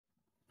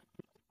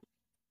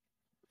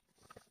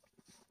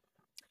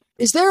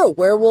Is there a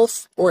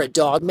werewolf or a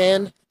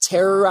dogman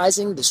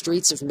terrorizing the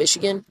streets of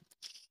Michigan?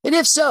 And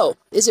if so,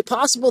 is it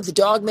possible the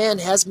dogman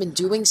has been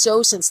doing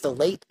so since the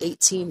late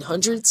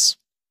 1800s?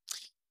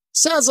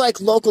 Sounds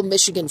like local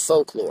Michigan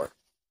folklore.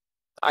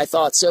 I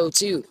thought so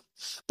too.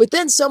 But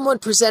then someone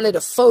presented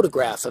a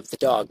photograph of the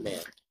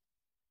dogman.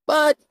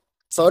 But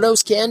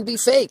photos can be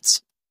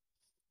faked.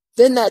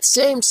 Then that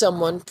same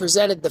someone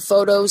presented the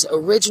photo's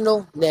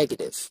original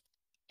negative.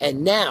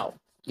 And now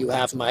you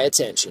have my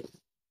attention.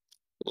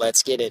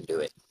 Let's get into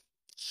it.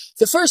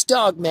 The first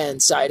dogman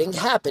sighting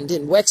happened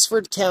in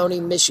Wexford County,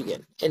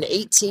 Michigan, in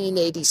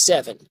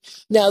 1887.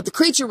 Now, the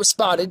creature was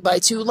spotted by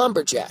two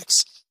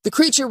lumberjacks. The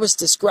creature was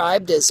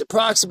described as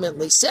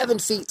approximately 7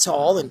 feet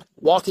tall and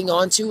walking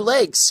on 2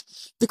 legs.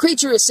 The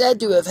creature is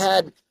said to have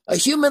had a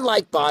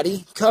human-like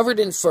body covered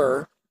in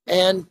fur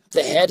and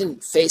the head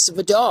and face of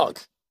a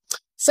dog.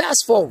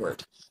 Fast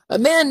forward. A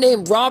man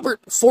named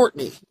Robert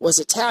Fortney was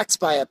attacked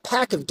by a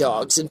pack of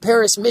dogs in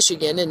Paris,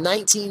 Michigan in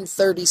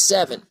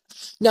 1937.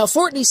 Now,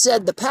 Fortney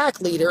said the pack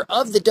leader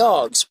of the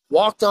dogs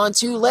walked on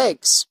 2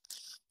 legs.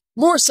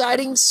 More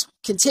sightings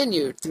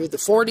continued through the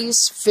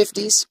 40s,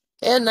 50s,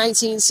 and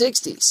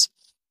 1960s.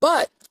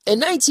 But in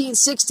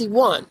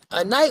 1961,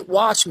 a night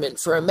watchman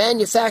for a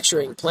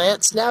manufacturing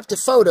plant snapped a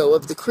photo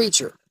of the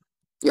creature.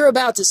 You're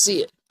about to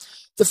see it.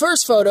 The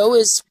first photo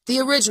is the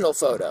original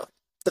photo.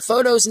 The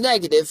photo's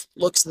negative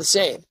looks the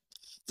same.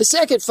 The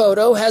second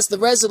photo has the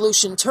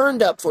resolution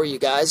turned up for you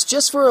guys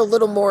just for a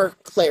little more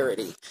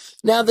clarity.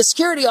 Now, the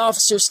security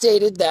officer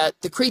stated that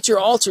the creature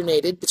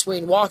alternated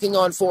between walking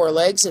on 4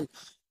 legs and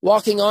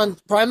walking on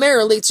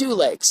primarily 2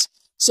 legs.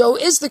 So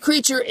is the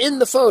creature in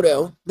the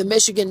photo the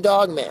Michigan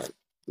Dogman?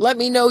 Let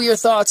me know your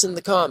thoughts in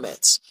the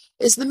comments.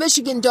 Is the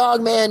Michigan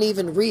Dogman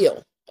even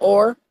real?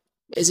 Or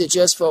is it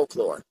just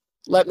folklore?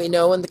 Let me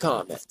know in the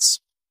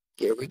comments.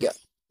 Here we go.